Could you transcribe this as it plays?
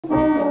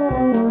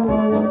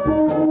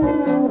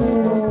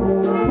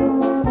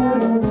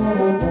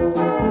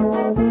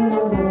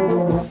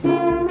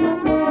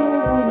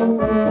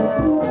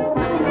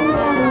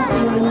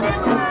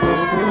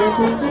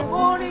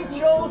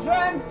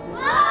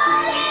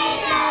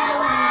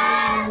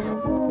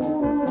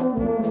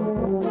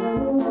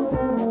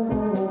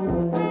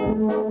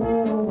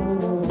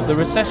The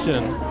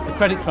recession, the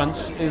credit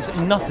crunch is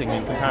nothing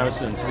in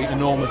comparison to the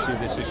enormity of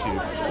this issue.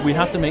 We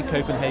have to make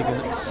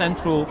Copenhagen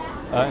central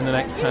in the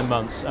next 10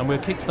 months, and we're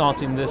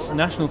kick-starting this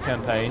national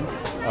campaign,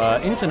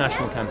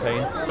 international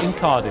campaign, in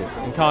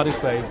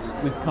Cardiff Bay,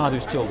 with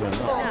Cardiff's children.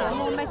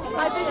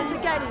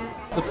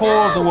 The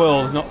poor of the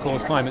world have not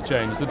caused climate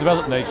change. The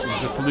developed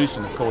nations with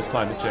pollution have caused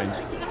climate change.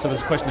 So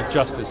there's a question of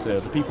justice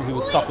there. The people who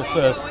will suffer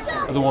first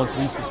are the ones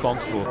least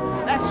responsible.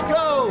 Let's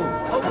go!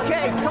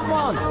 Okay, come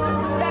on!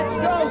 Let's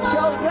go,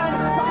 children!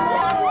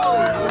 Come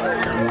on!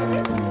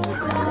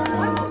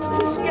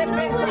 Skip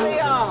into the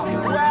arm.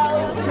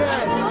 Well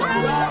done!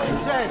 Well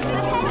done!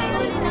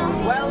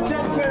 Well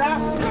done,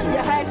 giraffe. Keep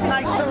your heads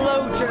nice and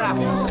low,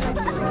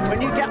 giraffe.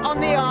 When you get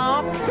on the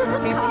arm,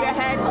 keep your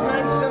heads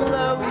nice and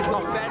low. You've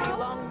got very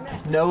long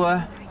necks.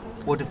 Noah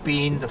would have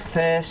been the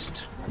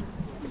first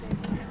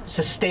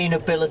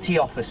sustainability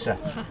officer,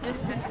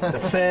 the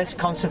first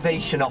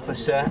conservation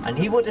officer, and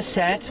he would have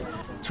said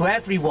to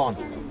everyone,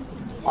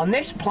 on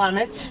this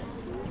planet,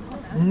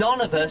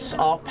 none of us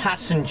are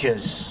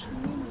passengers.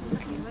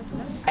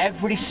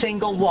 Every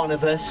single one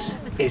of us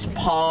is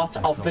part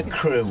of the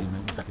crew,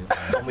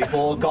 and we've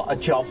all got a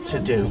job to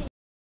do.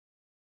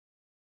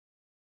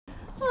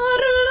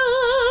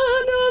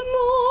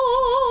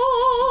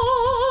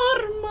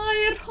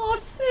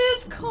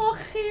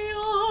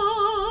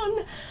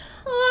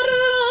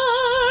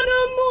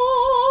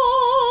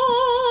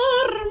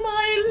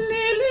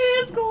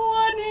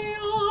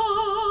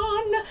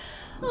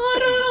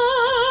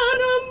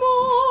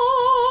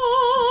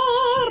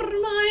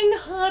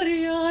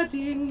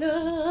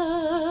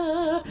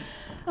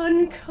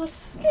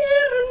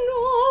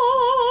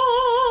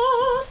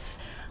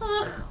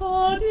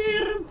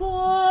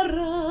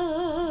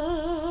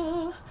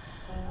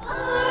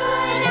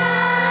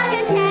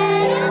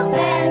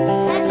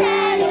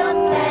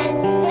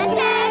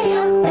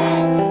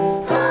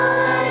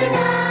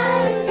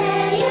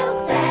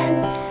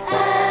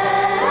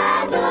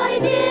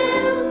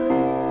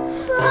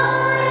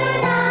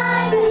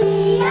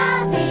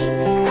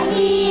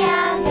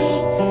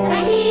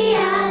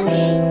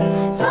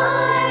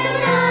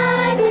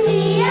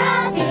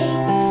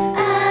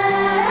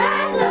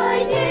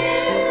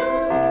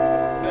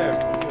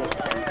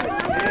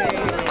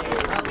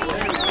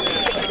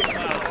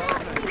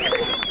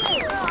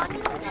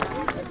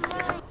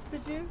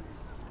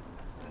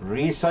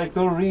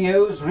 Recycle,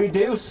 reuse,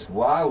 reduce.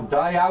 Wow,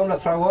 da iawn a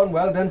thrawon.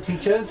 Well done,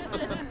 teachers.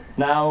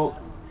 Now,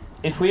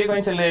 if we're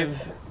going to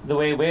live the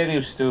way we're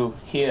used to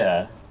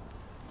here,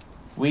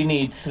 we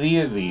need 3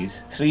 of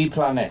these, 3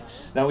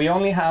 planets. Now, we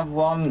only have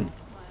one,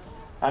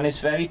 and it's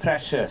very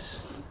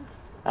precious,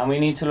 and we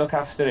need to look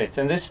after it.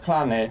 And this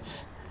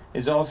planet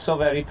is also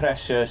very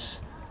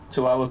precious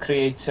to our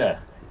Creator,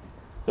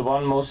 the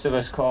one most of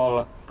us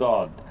call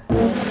God.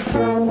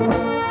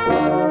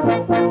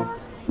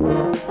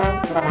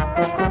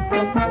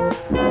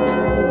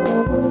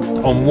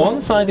 On one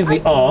side of the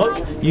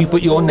ARK, you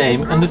put your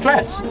name and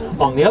address.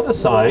 On the other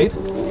side,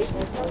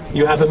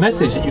 you have a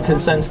message that you can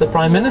send to the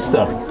Prime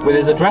Minister with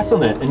his address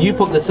on it, and you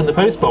put this in the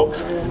post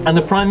box, and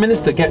the Prime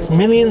Minister gets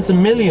millions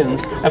and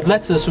millions of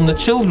letters from the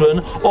children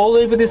all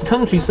over this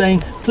country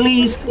saying,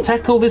 please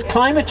tackle this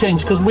climate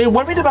change because we're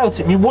worried about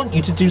it and we want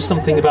you to do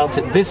something about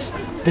it this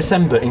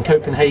December in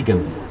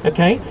Copenhagen.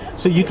 Okay,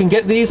 so you can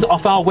get these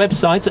off our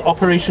website at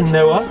Operation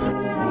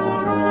Noah.